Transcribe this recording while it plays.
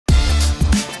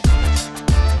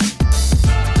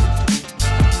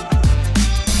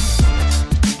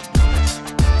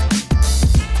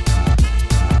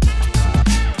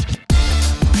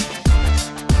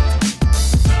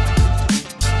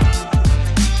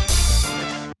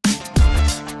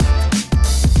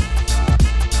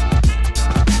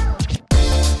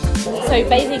So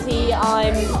basically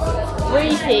I'm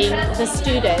briefing the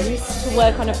students to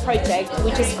work on a project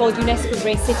which is called UNESCO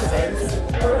Great Citizens,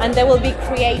 and they will be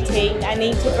creating an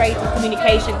integrated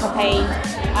communication campaign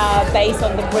based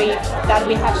on the brief that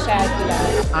we have shared with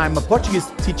them. I'm a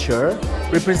Portuguese teacher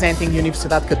representing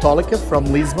Universidade Católica from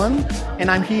Lisbon,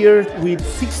 and I'm here with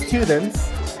 6 students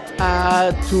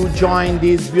to join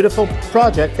this beautiful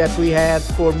project that we had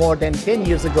for more than 10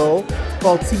 years ago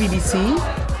called CBBC,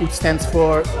 which stands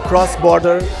for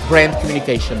Cross-Border Brand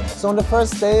Communication. So on the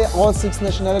first day, all 6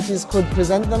 nationalities could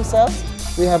present themselves.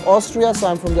 We have Austria, so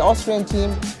I'm from the Austrian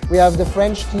team. We have the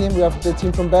French team, we have the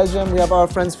team from Belgium, we have our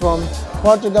friends from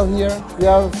Portugal here. We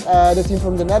have the team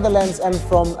from the Netherlands and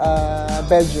from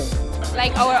Belgium.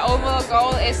 Like our overall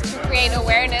goal is to create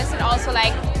awareness and also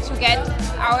like to get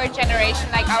our generation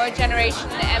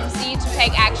MC to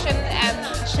take action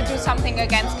and should do something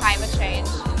against climate change.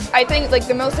 I think like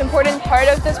the most important part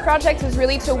of this project is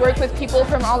really to work with people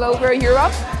from all over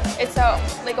Europe. It's a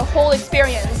whole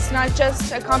experience, not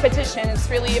just a competition. It's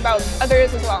really about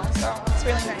others as well, so it's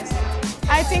really nice.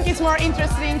 I think it's more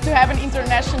interesting to have an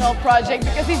international project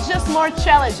because it's just more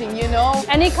challenging, you know.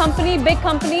 Any company, big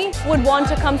company, would want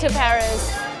to come to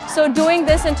Paris. So doing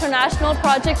this international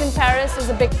project in Paris is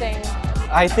a big thing.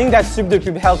 I think that Sup de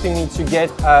Pub helping me to get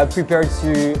prepared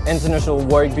to international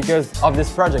work because of this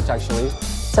project actually.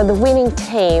 So the winning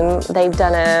team, they've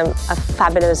done a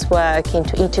fabulous work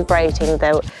into integrating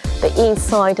the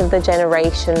insight of the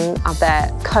generation, of their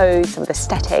codes, of the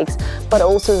aesthetics, but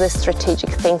also the strategic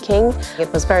thinking.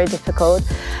 It was very difficult,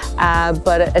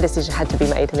 but a decision had to be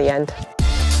made in the end.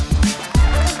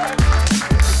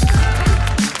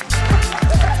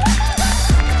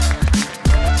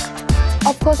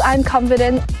 Of course, I'm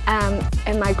confident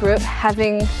in my group,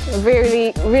 having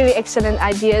really excellent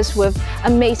ideas with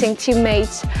amazing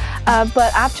teammates.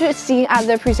 But after seeing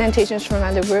other presentations from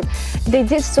other group, they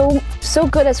did so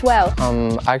good as well.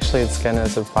 Actually, it's kind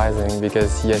of surprising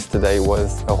because yesterday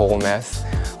was a whole mess.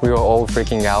 We were all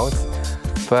freaking out.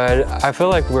 But I feel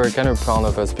like we're kind of proud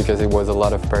of us because it was a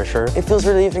lot of pressure. It feels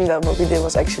relieving that what we did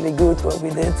was actually good, what we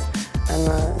did,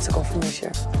 and it's a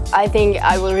confirmation. I think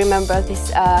I will remember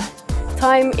this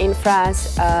time in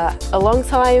France a long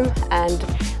time, and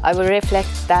I will reflect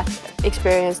that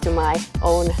experience to my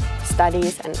own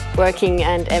studies and working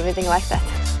and everything like that.